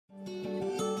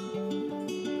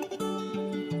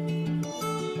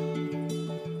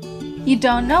You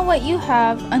don't know what you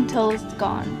have until it's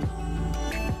gone.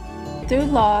 Through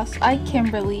loss, I,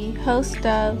 Kimberly, host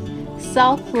of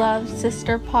Self-Love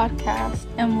Sister podcast,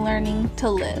 am learning to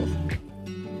live.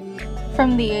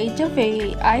 From the age of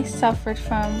 8, I suffered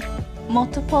from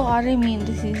multiple autoimmune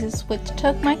diseases which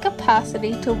took my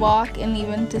capacity to walk and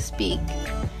even to speak.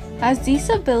 As these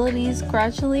abilities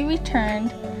gradually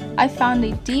returned, I found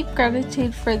a deep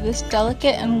gratitude for this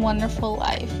delicate and wonderful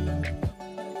life.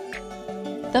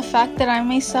 The fact that I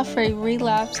may suffer a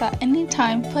relapse at any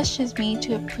time pushes me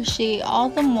to appreciate all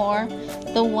the more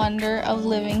the wonder of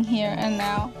living here and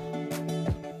now.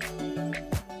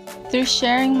 Through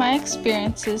sharing my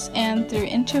experiences and through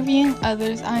interviewing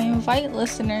others, I invite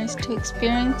listeners to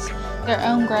experience their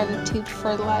own gratitude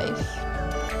for life.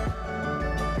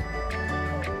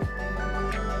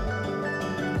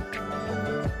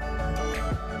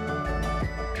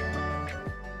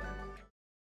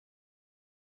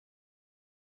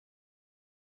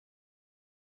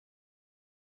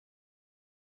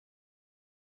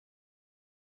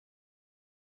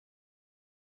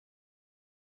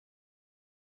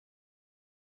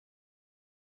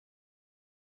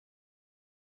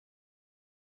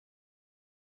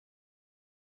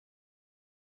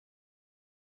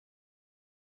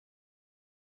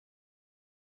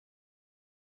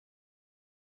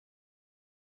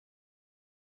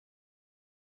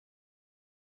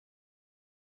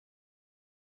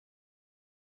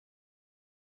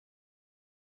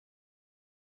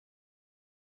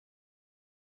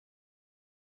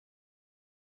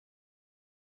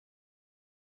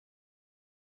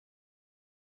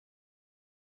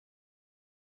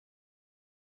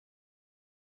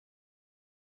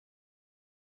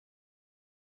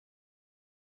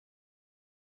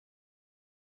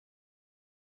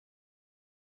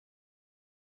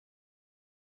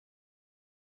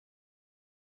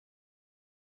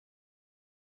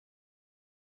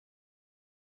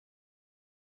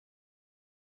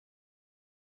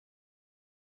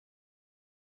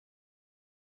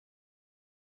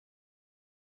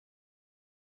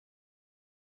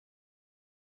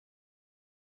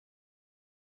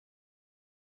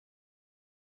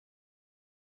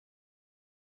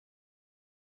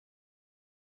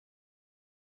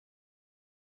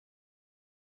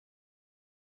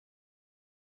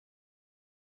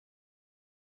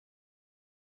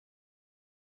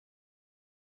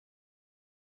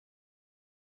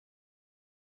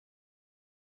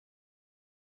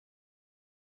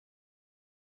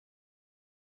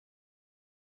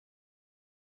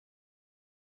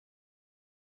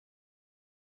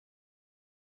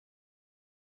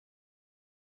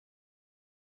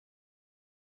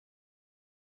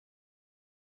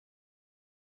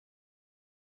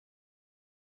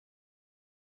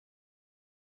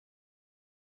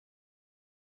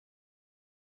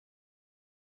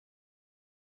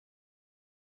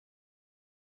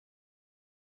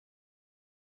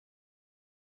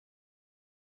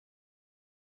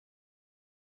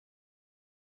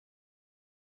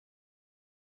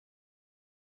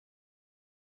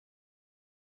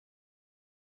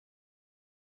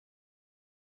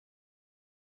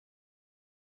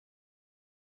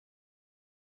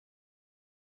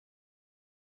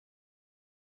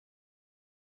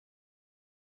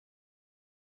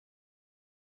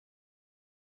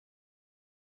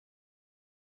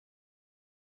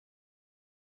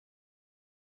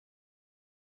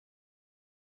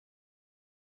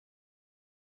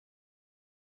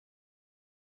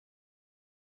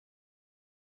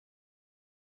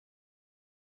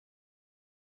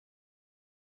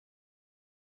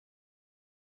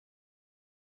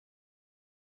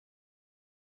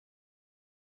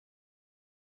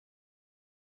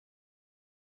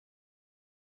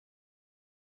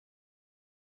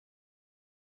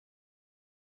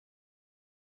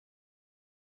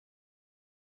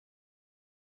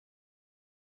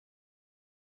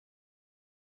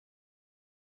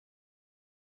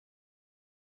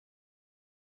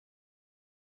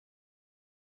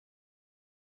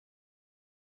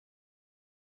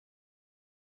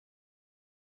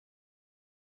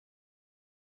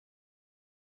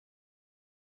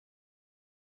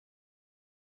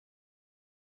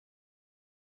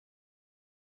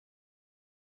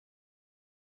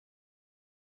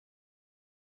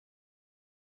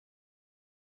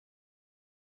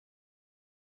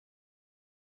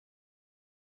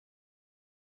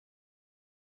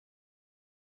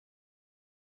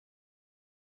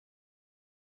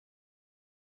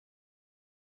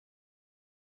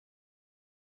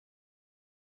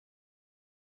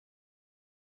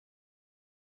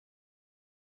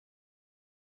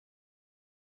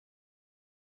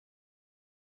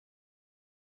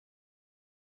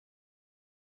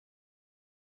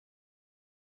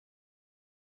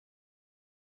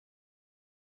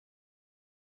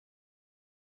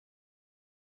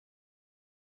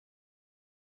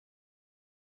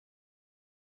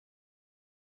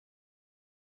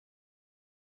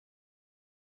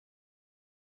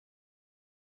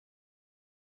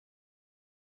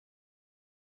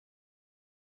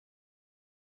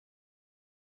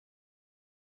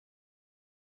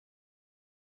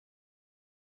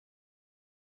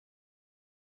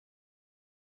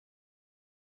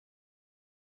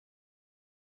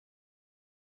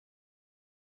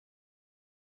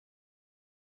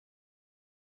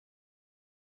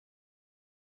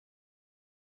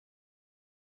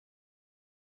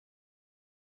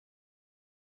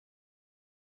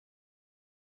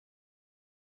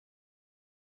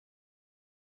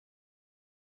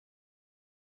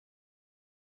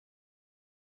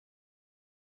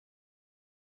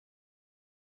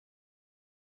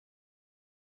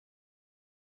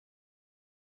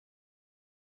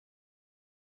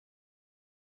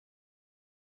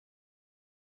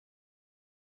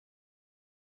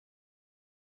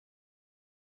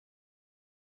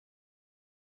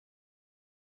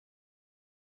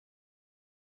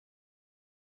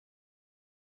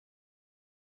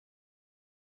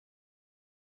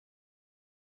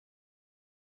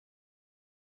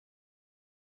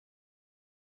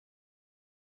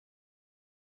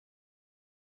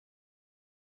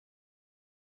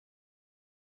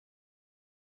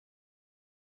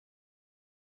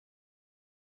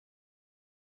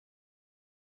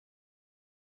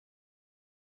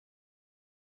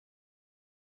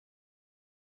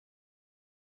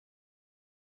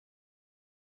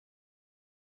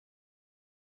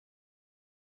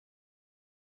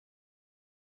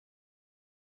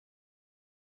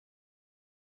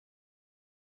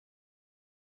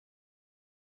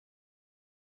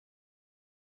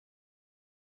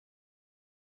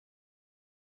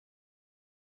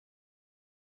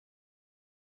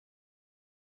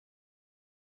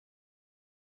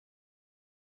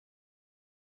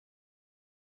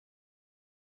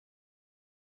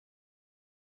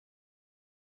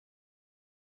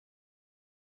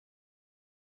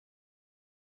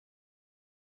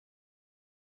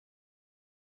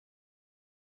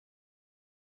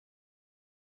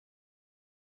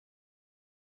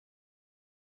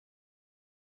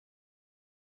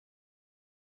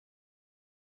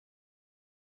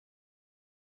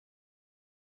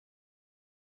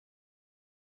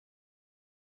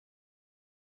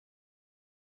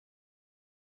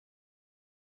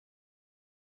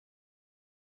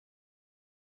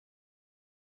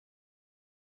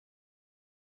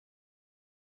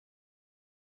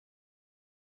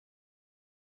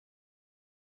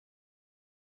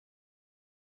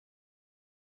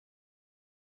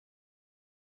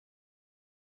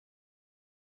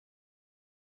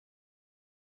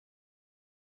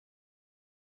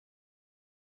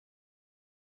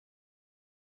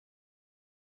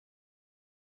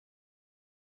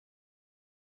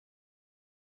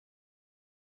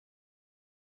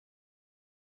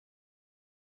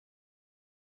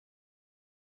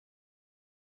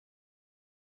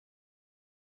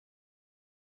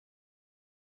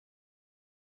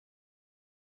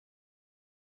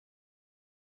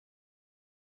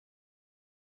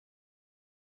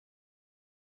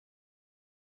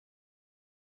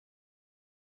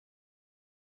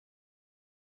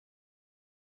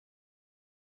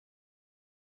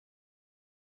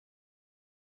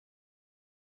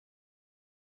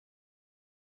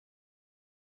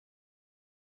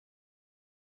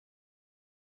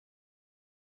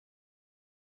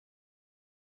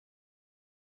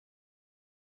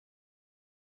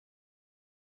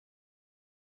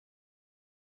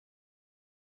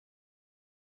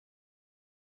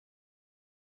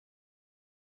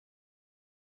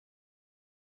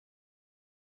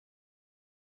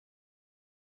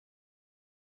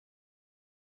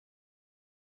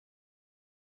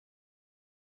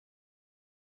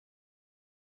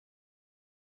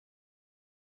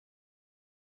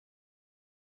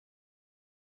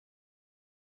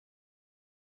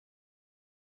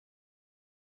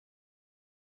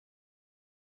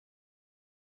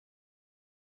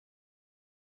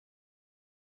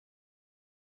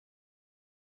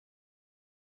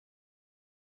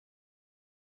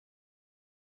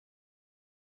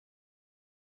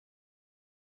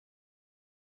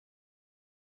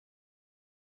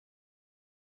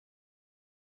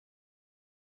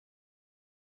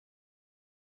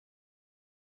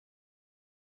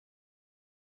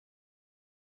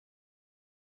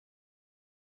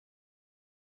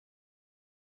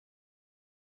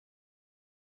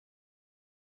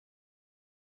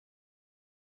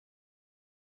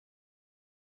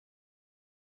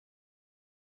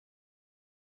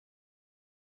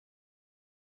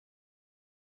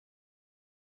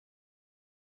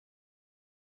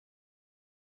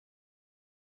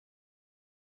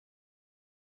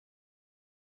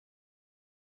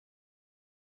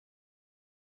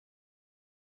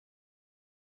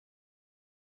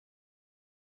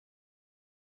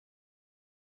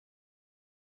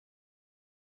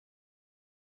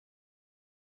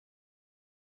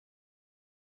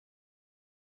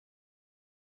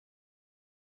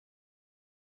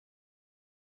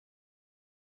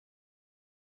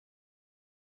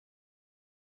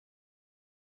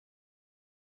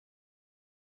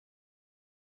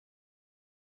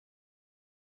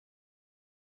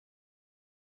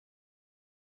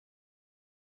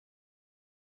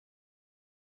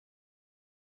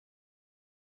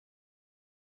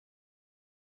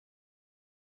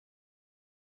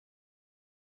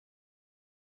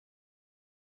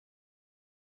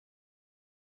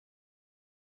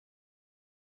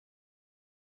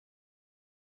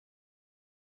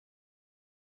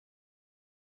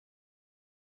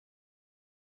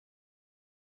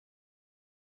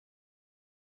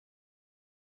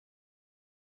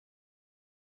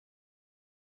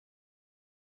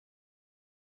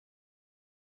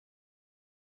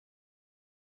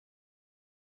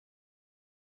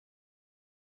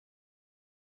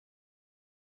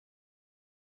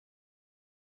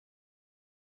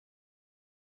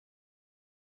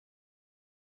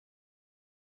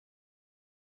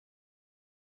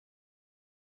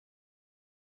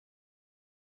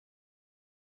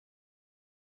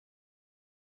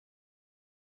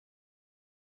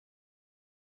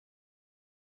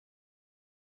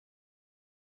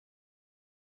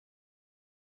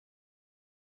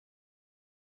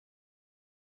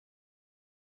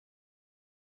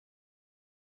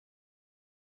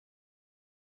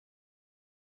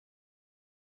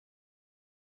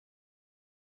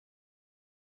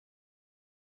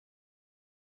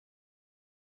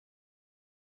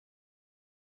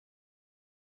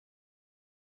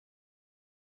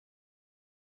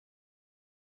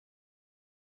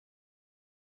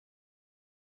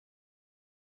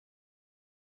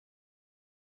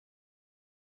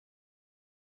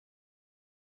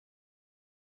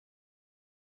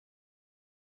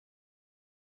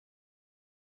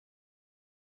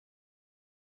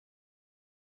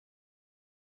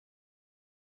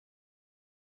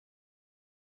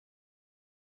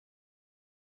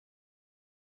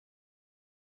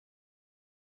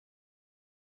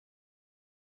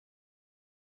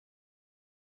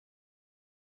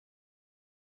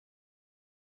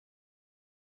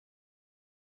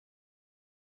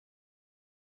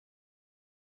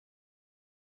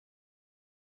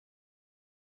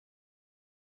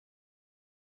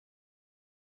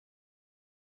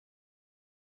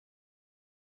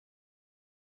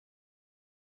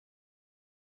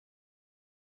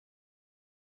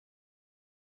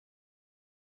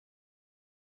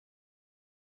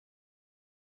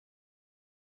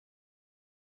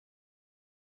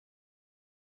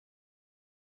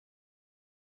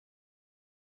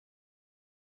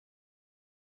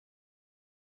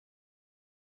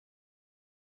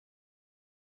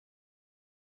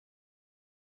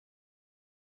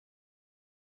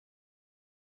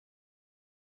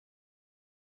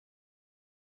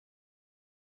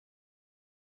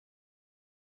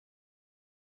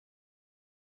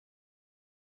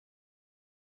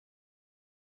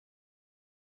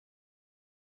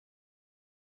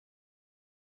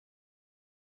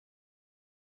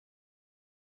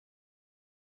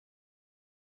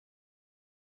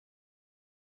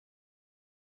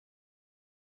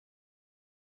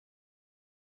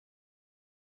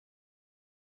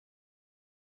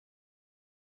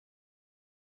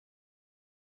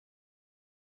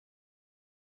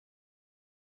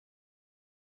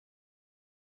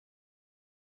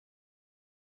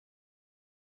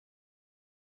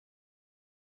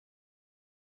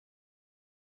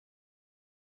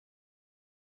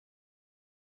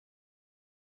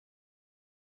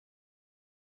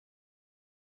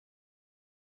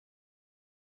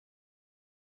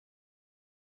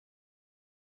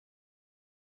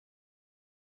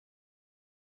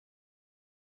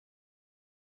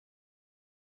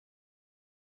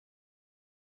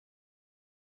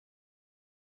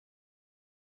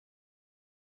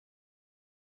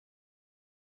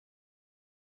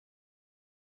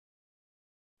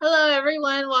 Hello,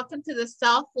 everyone. Welcome to the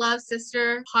Self-Love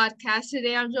Sister podcast.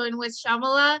 Today, I'm joined with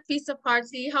Shyamala,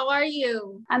 Peesapati. How are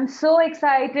you? I'm so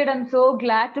excited. I'm so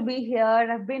glad to be here.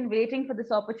 I've been waiting for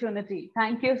this opportunity.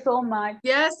 Thank you so much.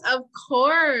 Yes, of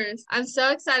course. I'm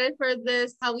so excited for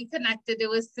this. How we connected. It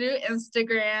was through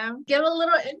Instagram. Give a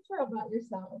little intro about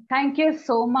yourself. Thank you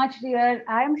so much, dear.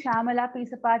 I am Shyamala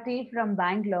Peesapati from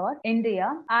Bangalore, India.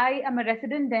 I am a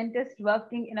resident dentist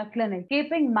working in a clinic.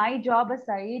 Keeping my job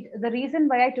aside, the reason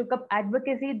why I took up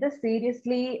advocacy this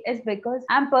seriously is because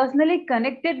I'm personally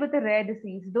connected with a rare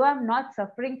disease. Though I'm not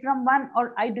suffering from one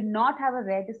or I do not have a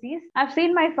rare disease, I've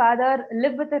seen my father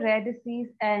live with a rare disease,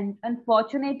 and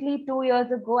unfortunately, 2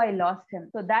 years ago, I lost him.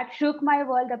 So that shook my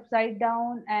world upside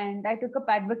down, and I took up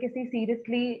advocacy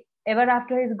seriously ever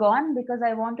after he's gone because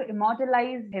I want to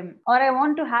immortalize him, or I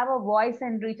want to have a voice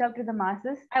and reach out to the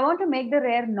masses. I want to make the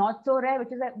rare not so rare,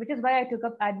 which is why I took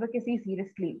up advocacy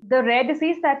seriously. The rare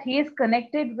disease that he is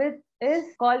connected with is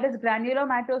called as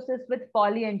granulomatosis with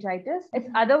polyangiitis. It's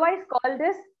otherwise called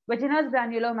as vaginous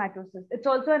granulomatosis. It's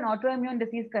also an autoimmune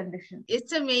disease condition.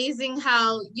 It's amazing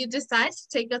how you decided to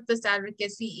take up this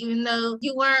advocacy, even though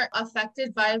you weren't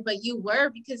affected by it, but you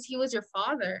were because he was your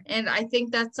father. And I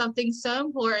think that's something so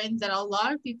important that a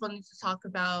lot of people need to talk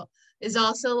about is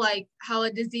also like how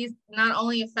a disease not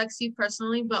only affects you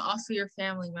personally, but also your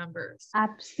family members.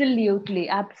 Absolutely,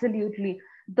 absolutely.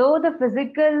 Though the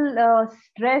physical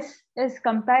stress is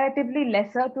comparatively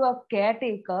lesser to a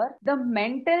caretaker, the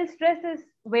mental stress is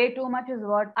way too much, is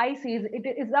what I see. It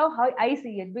is how I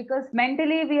see it, because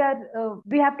mentally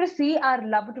we have to see our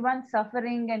loved ones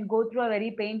suffering and go through a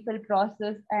very painful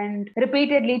process and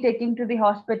repeatedly taking to the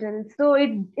hospital. So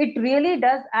it really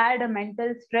does add a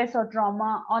mental stress or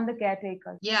trauma on the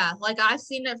caretaker. Yeah, like I've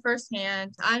seen it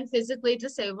firsthand. I'm physically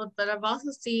disabled, but I've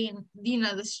also seen,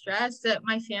 the stress that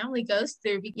my family goes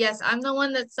through. Yes, I'm the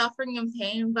one that's suffering in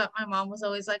pain, but my mom was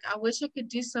always like, I wish I could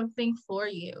do something for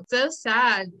you. So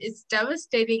sad. It's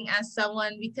devastating as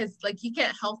someone because like you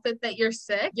can't help it that you're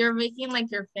sick. You're making like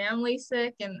your family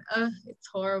sick, and it's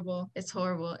horrible. It's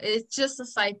horrible. It's just a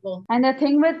cycle. And the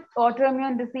thing with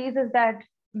autoimmune disease is that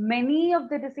many of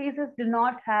the diseases do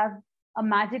not have a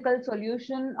magical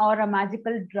solution or a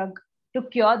magical drug to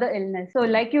cure the illness. So,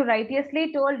 like you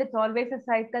righteously told, it's always a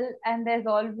cycle, and there's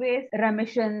always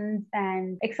remissions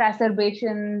and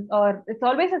exacerbations, or it's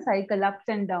always a cycle, ups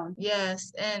and downs.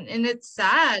 Yes, and it's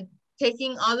sad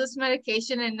taking all this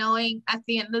medication and knowing at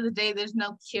the end of the day there's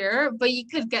no cure, but you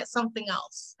could get something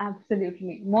else.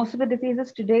 Absolutely. Most of the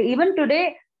diseases today, even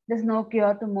today, there's no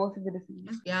cure to most of the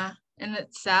diseases. Yeah, and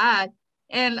it's sad.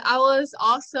 And I was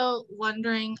also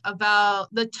wondering about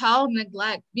the child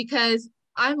neglect because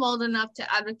I'm old enough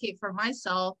to advocate for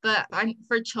myself, but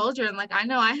for children, like I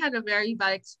know I had a very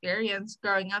bad experience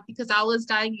growing up because I was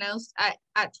diagnosed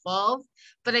at 12,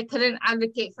 but I couldn't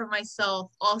advocate for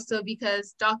myself also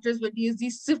because doctors would use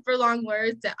these super long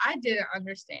words that I didn't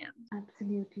understand.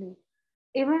 Absolutely.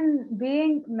 Even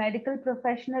being medical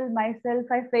professional myself,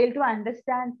 I fail to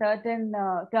understand certain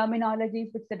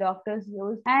terminologies which the doctors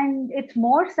use, and it's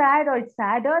more sad, or it's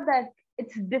sadder, that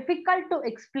it's difficult to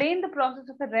explain the process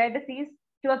of a rare disease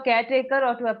to a caretaker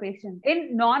or to a patient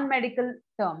in non-medical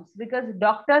terms, because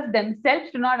doctors themselves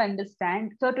do not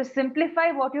understand. So to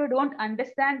simplify what you don't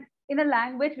understand in a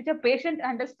language which a patient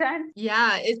understands.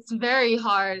 Yeah, it's very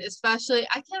hard, especially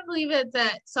I can't believe it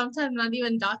that sometimes not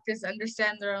even doctors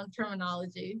understand their own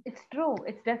terminology. It's true.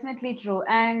 It's definitely true.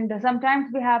 And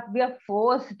sometimes we are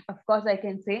forced, of course, I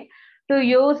can say, to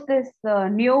use this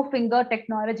new finger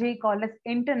technology called as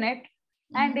internet.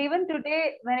 And even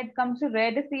today, when it comes to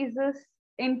rare diseases,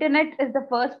 internet is the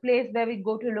first place where we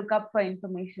go to look up for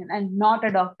information, and not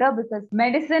a doctor, because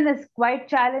medicine is quite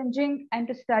challenging. And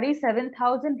to study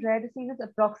 7,000 rare diseases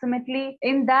approximately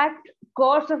in that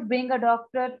course of being a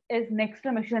doctor is next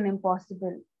to mission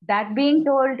impossible. That being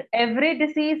told, every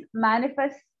disease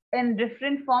manifests in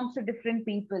different forms to different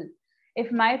people.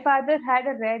 If my father had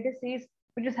a rare disease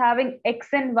which is having X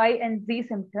and Y and Z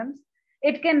symptoms,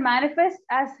 it can manifest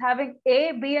as having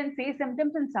A, B, and C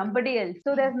symptoms in somebody else.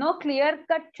 So there's no clear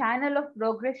cut channel of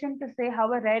progression to say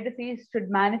how a rare disease should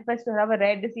manifest or how a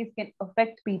rare disease can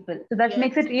affect people. So that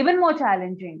makes it even more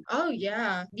challenging. Oh,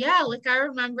 yeah. Yeah, like I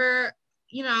remember,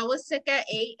 I was sick at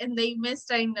 8 and they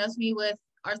misdiagnosed me with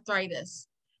arthritis.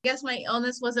 I guess my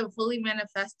illness wasn't fully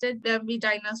manifested, then be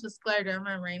diagnosed with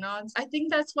scleroderma and Raynaud's. I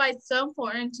think that's why it's so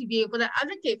important to be able to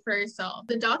advocate for yourself.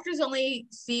 The doctors only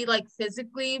see like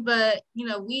physically, but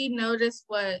we notice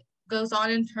what goes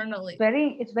on internally.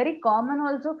 It's very common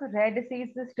also for rare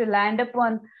diseases to land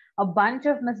upon a bunch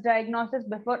of misdiagnoses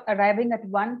before arriving at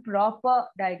one proper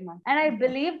diagnosis. And I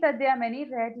believe that there are many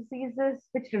rare diseases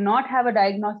which do not have a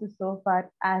diagnosis so far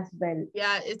as well.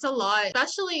 Yeah, it's a lot,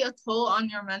 especially a toll on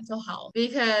your mental health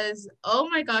because oh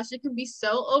my gosh, it can be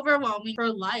so overwhelming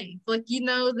for life. Like you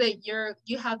know that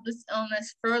you have this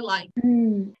illness for life.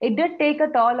 It did take a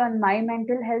toll on my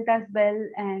mental health as well,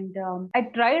 and I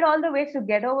tried all the ways to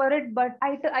get over it, but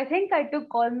I think I took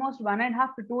almost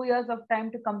 1.5 to 2 years of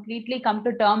time to completely come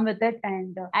to term with it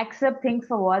and accept things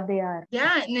for what they are.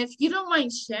 Yeah, and if you don't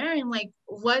mind sharing, like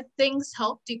what things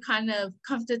helped you kind of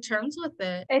come to terms with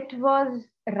it? It was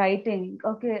writing.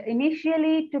 Okay,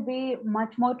 initially, to be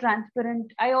much more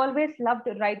transparent, I always loved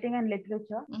writing and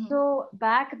literature. So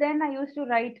back then, I used to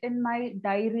write in my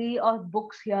diary or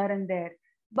books here and there.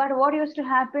 But what used to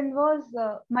happen was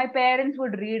my parents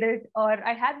would read it, or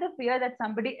I had the fear that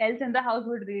somebody else in the house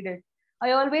would read it.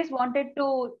 I always wanted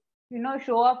to,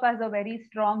 show up as a very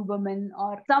strong woman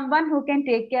or someone who can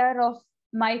take care of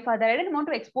my father. I didn't want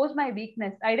to expose my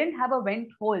weakness. I didn't have a vent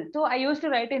hole. So I used to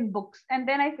write in books. And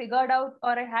then I figured out,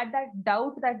 or I had that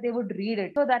doubt that they would read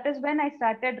it. So that is when I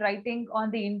started writing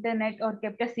on the internet or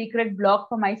kept a secret blog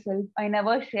for myself. I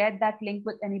never shared that link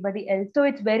with anybody else. So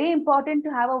it's very important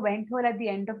to have a vent hole at the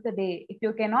end of the day. If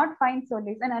you cannot find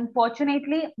solace, and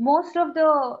unfortunately, most of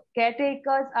the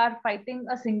caretakers are fighting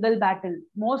a single battle.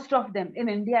 Most of them, in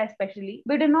India especially,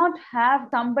 we do not have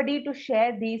somebody to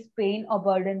share these pain or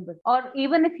burden with. Or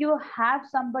even if you have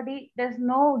somebody, there's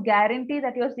no guarantee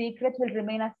that your secrets will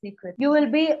remain a secret. You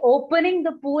will be opening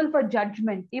the pool for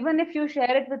judgment. Even if you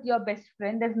share it with your best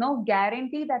friend, there's no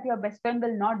guarantee that your best friend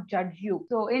will not judge you.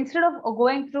 So instead of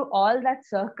going through all that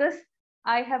circus,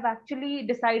 I have actually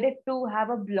decided to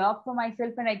have a blog for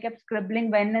myself, and I kept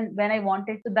scribbling when I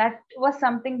wanted. So that was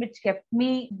something which kept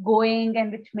me going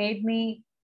and which made me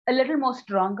a little more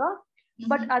stronger.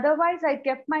 But otherwise, I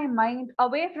kept my mind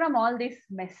away from all this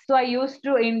mess. So I used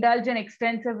to indulge in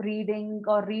extensive reading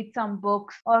or read some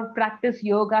books or practice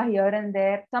yoga here and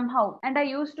there somehow. And I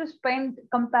used to spend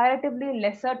comparatively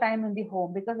lesser time in the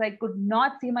home because I could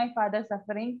not see my father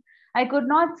suffering. I could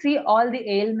not see all the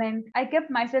ailment. I kept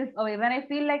myself away. When I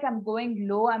feel like I'm going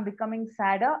low, I'm becoming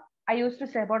sadder, I used to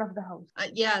step out of the house.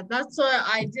 Yeah, that's what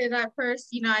I did at first.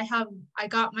 You know, I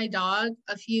got my dog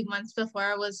a few months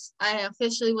before I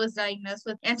officially was diagnosed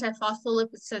with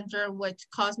antiphospholipid syndrome, which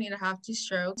caused me to have 2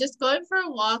 strokes. Just going for a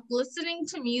walk, listening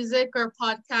to music or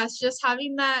podcasts, just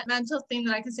having that mental thing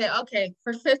that I can say, okay,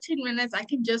 for 15 minutes, I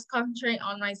can just concentrate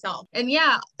on myself. And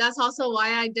yeah, that's also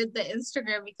why I did the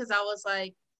Instagram, because I was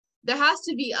like, there has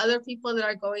to be other people that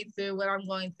are going through what I'm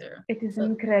going through. It is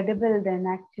incredible then,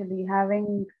 actually.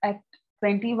 Having at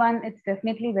 21, it's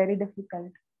definitely very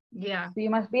difficult. Yeah. So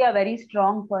you must be a very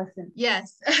strong person.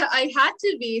 Yes, I had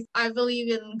to be. I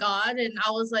believe in God, and I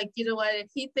was like, you know what?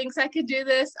 If he thinks I could do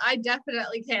this, I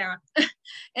definitely can.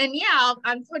 And yeah,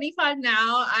 I'm 25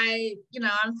 now.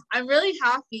 I'm really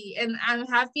happy, and I'm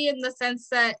happy in the sense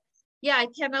that yeah, I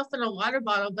can't open a water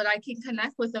bottle, but I can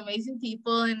connect with amazing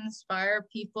people and inspire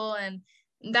people, and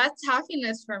that's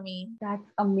happiness for me. That's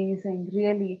amazing,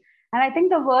 really. And I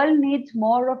think the world needs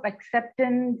more of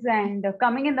acceptance and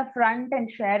coming in the front and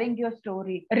sharing your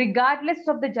story, regardless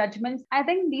of the judgments. I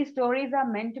think these stories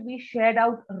are meant to be shared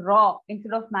out raw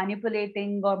instead of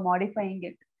manipulating or modifying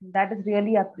it. That is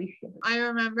really appreciable. I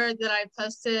remember that I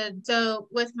posted, so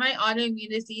with my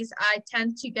autoimmune disease, I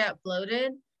tend to get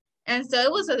bloated. And so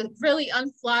it was a really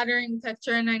unflattering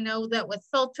picture. And I know that with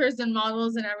filters and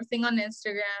models and everything on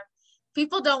Instagram,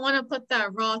 people don't want to put that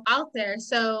raw out there.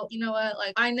 So, you know what,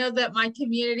 like, I know that my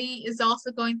community is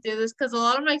also going through this because a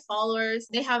lot of my followers,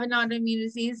 they have an autoimmune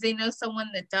disease. They know someone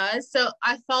that does. So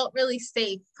I felt really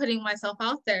safe putting myself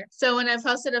out there. So when I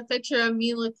posted a picture of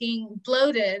me looking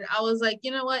bloated, I was like,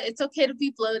 you know what, it's okay to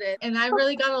be bloated. And I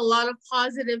really got a lot of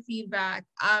positive feedback.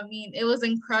 I mean, it was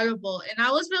incredible. And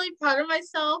I was really proud of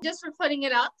myself just for putting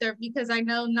it out there because I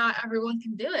know not everyone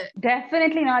can do it.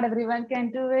 Definitely not everyone can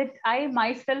do it. I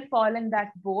myself fall in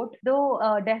that boat, though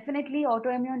definitely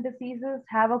autoimmune diseases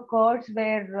have a course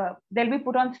where they'll be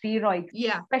put on steroids.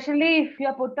 Yeah. Especially if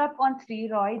you're put up on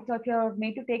steroids or if you're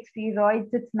made to take steroids,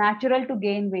 it's natural to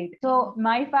gain weight. So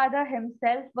my father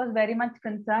himself was very much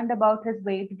concerned about his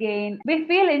weight gain. We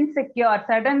feel insecure.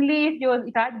 Suddenly, if you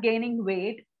start gaining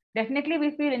weight, definitely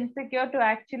we feel insecure to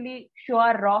actually show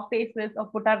our raw faces or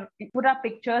put our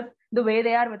pictures the way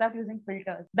they are without using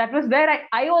filters. That was where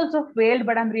I also failed,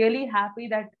 but I'm really happy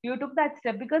that you took that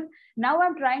step because now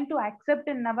I'm trying to accept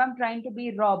and now I'm trying to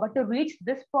be raw. But to reach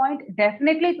this point,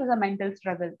 definitely it was a mental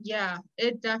struggle. Yeah,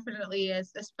 it definitely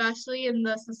is, especially in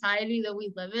the society that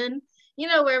we live in.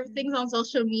 where everything's on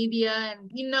social media and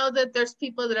you know that there's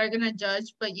people that are going to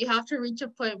judge, but you have to reach a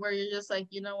point where you're just like,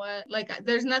 you know what, like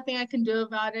there's nothing I can do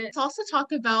about it. Let's also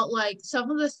talk about like some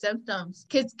of the symptoms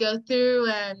kids go through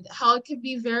and how it can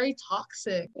be very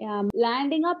toxic. Yeah,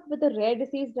 landing up with a rare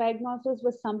disease diagnosis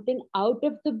was something out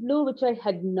of the blue, which I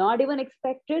had not even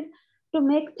expected. To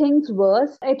make things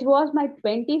worse, it was my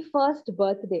 21st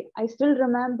birthday. I still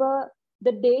remember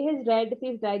the day his rare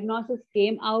disease diagnosis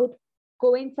came out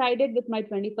coincided with my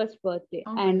 21st birthday.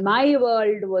 Oh my And God. my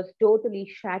world was totally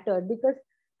shattered because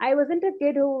I wasn't a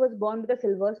kid who was born with a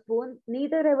silver spoon.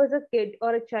 Neither I was a kid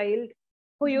or a child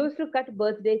who used to cut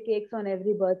birthday cakes on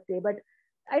every birthday. But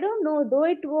I don't know, though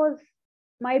it was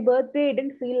my birthday, it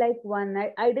didn't feel like one.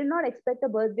 I did not expect a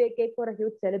birthday cake for a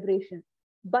huge celebration.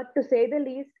 But to say the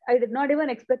least, I did not even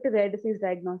expect a rare disease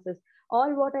diagnosis.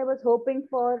 All what I was hoping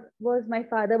for was my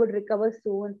father would recover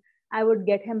soon. I would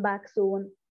get him back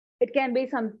soon. It can be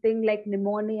something like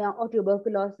pneumonia or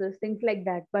tuberculosis, things like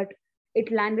that. But it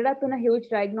landed up in a huge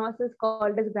diagnosis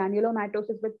called as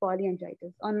granulomatosis with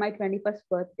polyangiitis on my 21st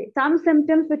birthday. Some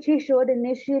symptoms which he showed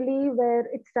initially were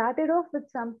it started off with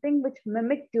something which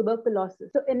mimicked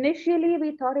tuberculosis. So initially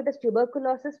we thought it was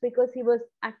tuberculosis because he was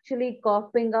actually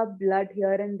coughing up blood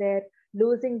here and there,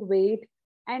 losing weight,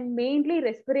 and mainly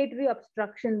respiratory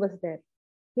obstruction was there.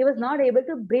 He was not able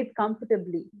to breathe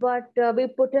comfortably. But we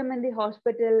put him in the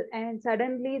hospital, and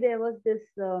suddenly there was this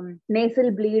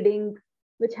nasal bleeding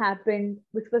which happened,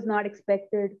 which was not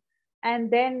expected. And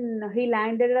then he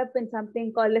landed up in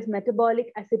something called as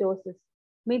metabolic acidosis.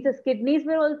 Means his kidneys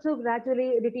were also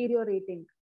gradually deteriorating.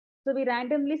 So we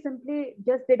randomly simply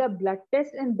just did a blood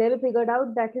test and then we figured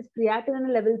out that his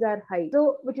creatinine levels are high.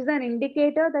 So which is an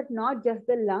indicator that not just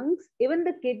the lungs, even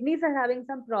the kidneys are having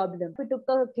some problem. We took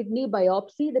a kidney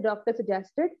biopsy, the doctor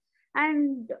suggested,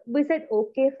 and we said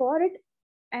okay for it.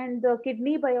 And the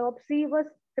kidney biopsy was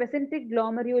crescentic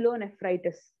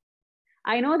glomerulonephritis.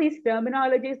 I know these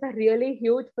terminologies are really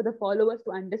huge for the followers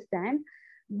to understand,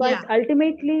 but Yeah.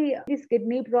 ultimately, this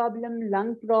kidney problem,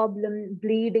 lung problem,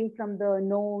 bleeding from the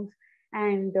nose,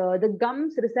 and the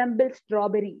gums resemble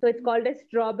strawberry. So it's called as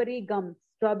strawberry gums,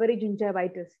 strawberry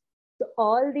gingivitis. So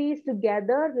all these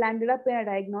together landed up in a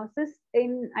diagnosis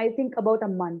in, I think, about a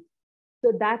month.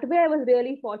 So that way, I was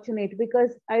really fortunate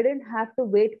because I didn't have to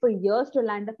wait for years to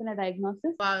land up in a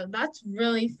diagnosis. Wow, that's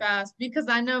really fast because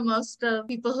I know most of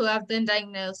people who have been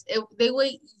diagnosed, they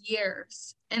wait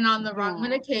years and on the wrong Yeah.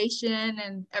 medication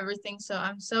and everything. So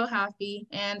I'm so happy.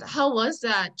 And how was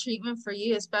that treatment for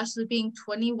you, especially being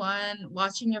 21,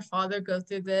 watching your father go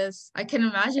through this? I can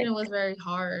imagine it was very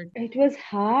hard. It was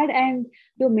hard, and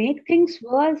to make things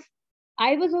worse,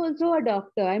 I was also a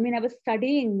doctor. I mean, I was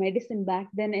studying medicine back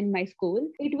then in my school.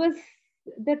 It was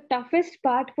the toughest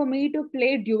part for me to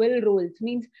play dual roles,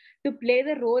 means to play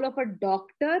the role of a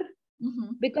doctor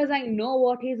Mm-hmm. because I know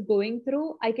what he's going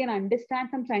through, I can understand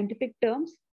some scientific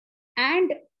terms,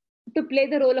 and to play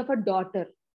the role of a daughter,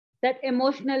 that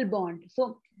emotional bond.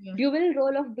 So Yeah. dual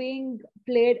role of being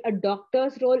played a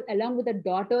doctor's role along with a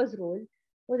daughter's role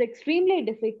was extremely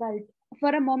difficult. For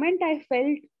a moment I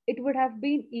felt it would have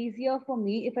been easier for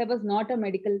me if I was not a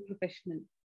medical professional.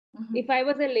 Mm-hmm. If I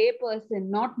was a lay person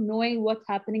not knowing what's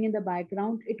happening in the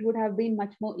background, it would have been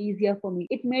much more easier for me.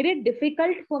 It made it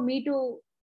difficult for me to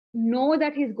know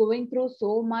that he's going through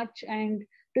so much and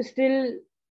to still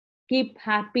keep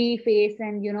happy face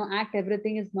and act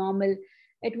everything is normal.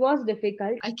 It was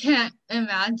difficult. I can't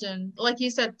imagine, like you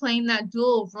said, playing that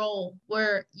dual role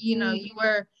where, Mm. you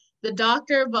were the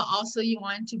doctor, but also you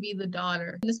wanted to be the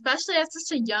daughter. And especially at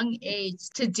such a young age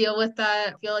to deal with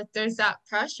that, I feel like there's that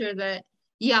pressure that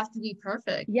you have to be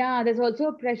perfect. Yeah, there's also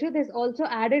a pressure, there's also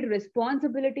added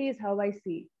responsibility is how I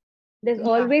see. There's Yeah.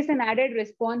 always an added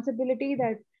responsibility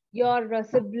that your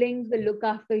siblings will look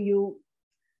after you,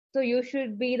 so you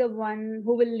should be the one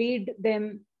who will lead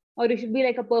them, or you should be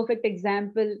like a perfect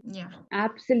example. Yeah.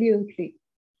 Absolutely.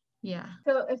 Yeah.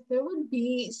 So if there would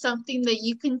be something that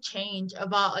you can change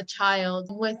about a child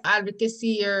with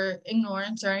advocacy or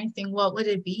ignorance or anything, what would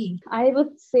it be? I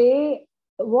would say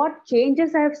what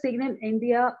changes I've seen in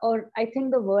India, or I think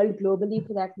the world globally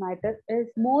for that matter, is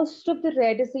most of the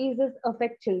rare diseases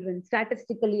affect children,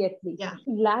 statistically at least. Yeah.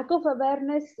 Lack of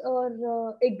awareness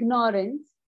or ignorance,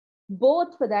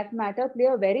 both for that matter, play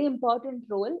a very important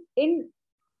role in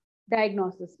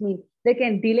diagnosis. Mean they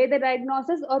can delay the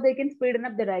diagnosis or they can speeden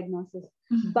up the diagnosis.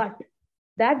 Mhm. But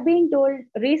that being told,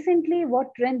 recently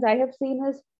what trends I have seen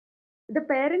is the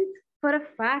parents for a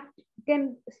fact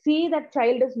can see that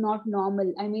child is not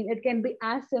normal. I mean, it can be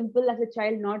as simple as a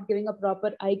child not giving a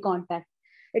proper eye contact.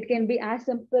 It can be as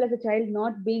simple as a child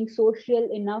not being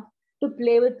social enough to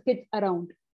play with kids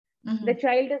around. The Hmm.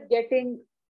 child is getting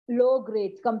low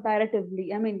grades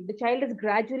comparatively. I mean, the child is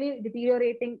gradually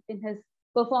deteriorating in his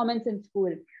performance in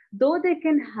school. Though they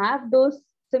can have those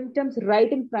symptoms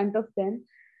right in front of them,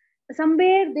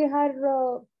 somewhere they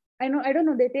are, I don't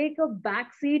know, they take a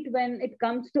back seat when it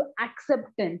comes to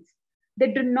acceptance.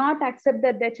 They do not accept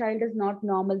that their child is not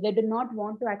normal. They do not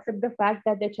want to accept the fact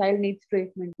that their child needs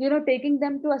treatment. Taking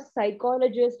them to a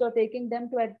psychologist or taking them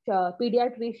to a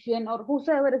pediatrician or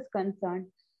whosoever is concerned,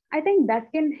 I think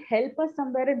that can help us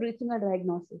somewhere in reaching a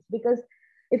diagnosis. Because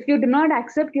if you do not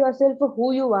accept yourself for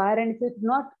who you are, and if you do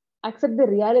not accept the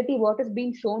reality what is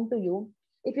being shown to you,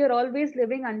 if you're always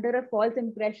living under a false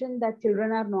impression that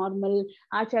children are normal,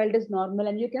 our child is normal,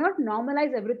 and you cannot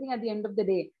normalize everything at the end of the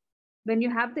day. When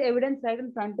you have the evidence right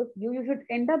in front of you, you should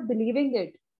end up believing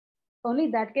it.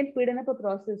 Only that can speed up a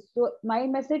process. So, my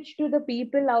message to the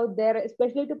people out there,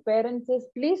 especially to parents, is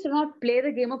please do not play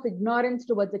the game of ignorance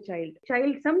towards a child.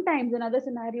 Child, sometimes in other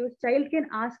scenarios, child can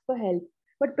ask for help,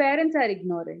 but parents are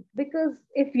ignorant. Because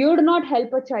if you do not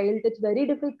help a child, it's very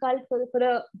difficult for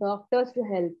the doctors to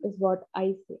help, is what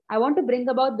I say. I want to bring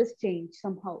about this change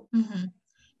somehow. Hmm.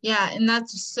 Yeah, and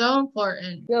that's so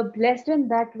important. You're blessed in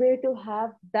that way to have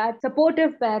that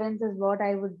supportive parents, is what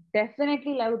I would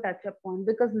definitely love to touch upon.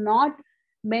 Because not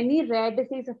many rare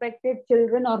disease affected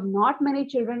children, or not many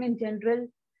children in general,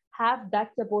 have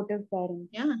that supportive parents.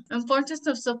 Yeah, importance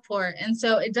of support. And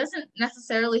so it doesn't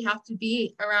necessarily have to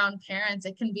be around parents.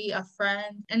 It can be a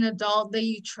friend, an adult that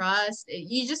you trust.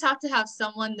 You just have to have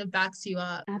someone that backs you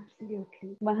up.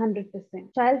 Absolutely,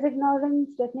 100%. Child's ignorance,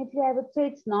 definitely, I would say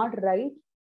it's not right.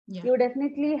 Yeah. You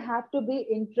definitely have to be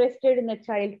interested in the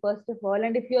child first of all.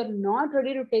 And if you're not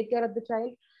ready to take care of the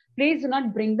child, please do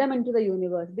not bring them into the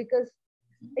universe. Because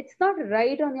it's not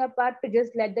right on your part to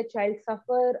just let the child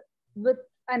suffer with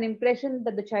an impression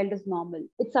that the child is normal.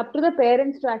 It's up to the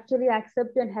parents to actually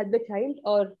accept and help the child,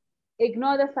 or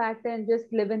ignore the fact and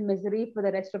just live in misery for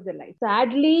the rest of their life.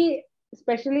 Sadly,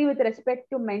 especially with respect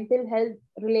to mental health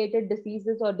related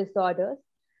diseases or disorders,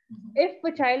 Mhm. if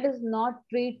a child is not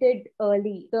treated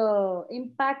early, the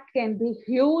impact can be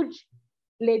huge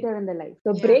later in the life.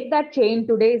 So Yeah. break that chain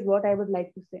today is what I would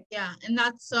like to say. Yeah. And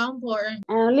that's so important.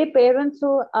 And only parents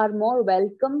who are more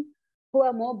welcome, who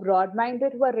are more broad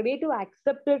minded, who are ready to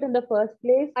accept it in the first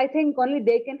place, I think only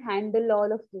they can handle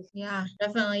all of this. Yeah,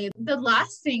 definitely. The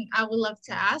last thing I would love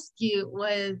to ask you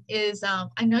is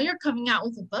I know you're coming out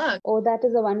with a book. Oh, that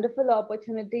is a wonderful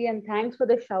opportunity, and thanks for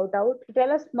the shout out. To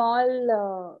tell a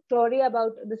small story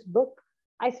about this book,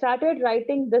 I started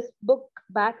writing this book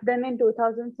back then in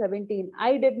 2017.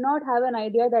 I did not have an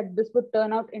idea that this would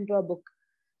turn out into a book.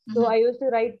 So Mhm. I used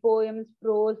to write poems,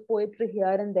 prose, poetry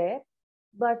here and there.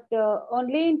 But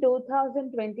only in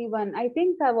 2021, I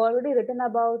think I've already written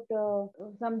about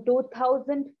some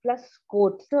 2000 plus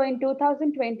quotes. So in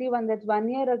 2021, that's 1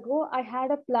 year ago, I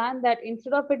had a plan that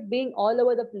instead of it being all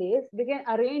over the place, we can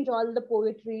arrange all the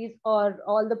poetries or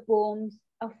all the poems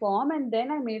a form, and then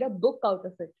I made a book out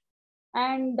of it.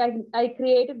 And I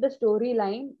created the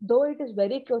storyline, though it is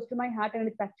very close to my heart and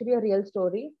it's actually a real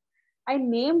story. I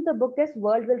named the book as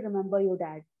World Will Remember You,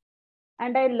 Dad.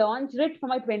 And I launched it for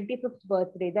my 25th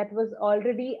birthday. That was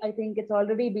already, I think it's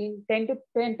already been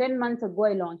 10 months ago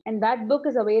I launched. And that book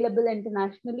is available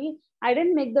internationally. I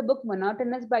didn't make the book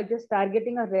monotonous by just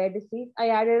targeting a rare disease. I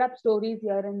added up stories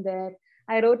here and there.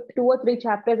 I wrote 2 or 3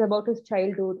 chapters about his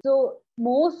childhood. So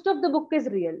most of the book is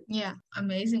real. Yeah,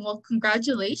 amazing. Well,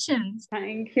 congratulations.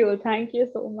 Thank you. Thank you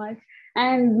so much.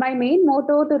 And my main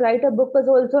motto to write a book was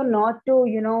also not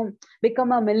to,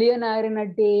 become a millionaire in a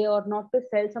day, or not to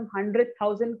sell some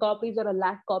 100,000 copies or a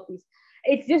lakh copies.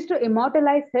 It's just to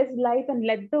immortalize his life and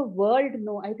let the world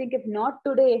know. I think if not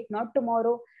today, if not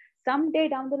tomorrow, someday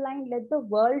down the line, let the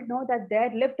world know that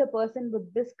there lived a person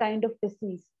with this kind of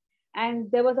disease.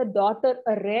 And there was a daughter,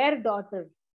 a rare daughter,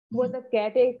 who was Mhm. a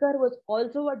caretaker, was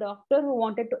also a doctor who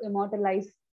wanted to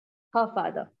immortalize her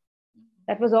father.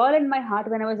 That was all in my heart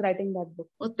when I was writing that book.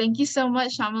 Well, thank you so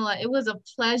much, Shamala. It was a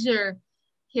pleasure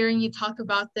hearing you talk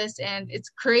about this, and it's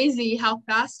crazy how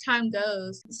fast time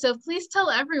goes. So please tell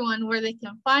everyone where they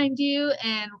can find you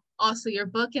and also your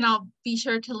book, and I'll be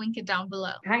sure to link it down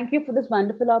below. Thank you for this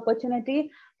wonderful opportunity.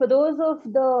 For those of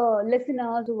the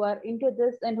listeners who are into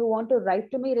this and who want to write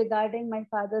to me regarding my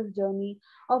father's journey,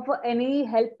 or for any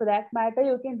help for that matter,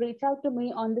 you can reach out to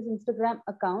me on this Instagram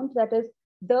account, that is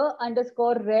the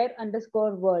underscore rare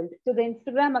underscore world. So the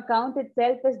Instagram account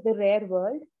itself is the rare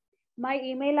world. My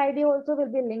email ID also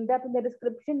will be linked up in the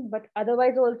description, but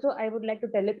otherwise also I would like to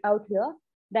tell it out here.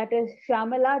 That is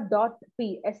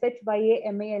shyamala.p,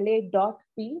 Shyamala dot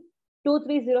p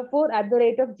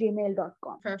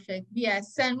 2304@gmail.com. Perfect.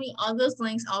 Yes, send me all those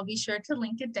links. I'll be sure to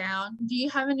link it down. Do you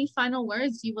have any final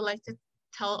words you would like to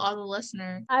tell all the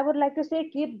listeners? I would like to say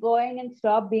keep going and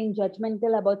stop being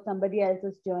judgmental about somebody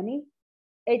else's journey.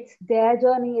 It's their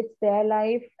journey, it's their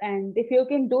life. And if you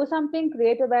can do something,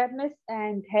 create awareness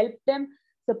and help them,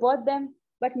 support them.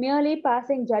 But merely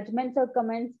passing judgments or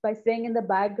comments by staying in the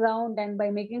background and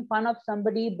by making fun of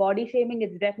somebody, body shaming,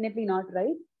 is definitely not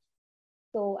right.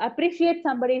 So appreciate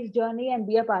somebody's journey and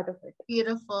be a part of it.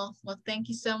 Beautiful. Well, thank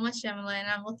you so much, Shyamala, and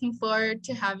I'm looking forward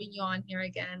to having you on here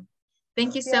again.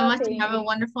 Thank you so Yeah, much and same have a here.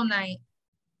 wonderful night.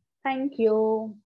 Thank you.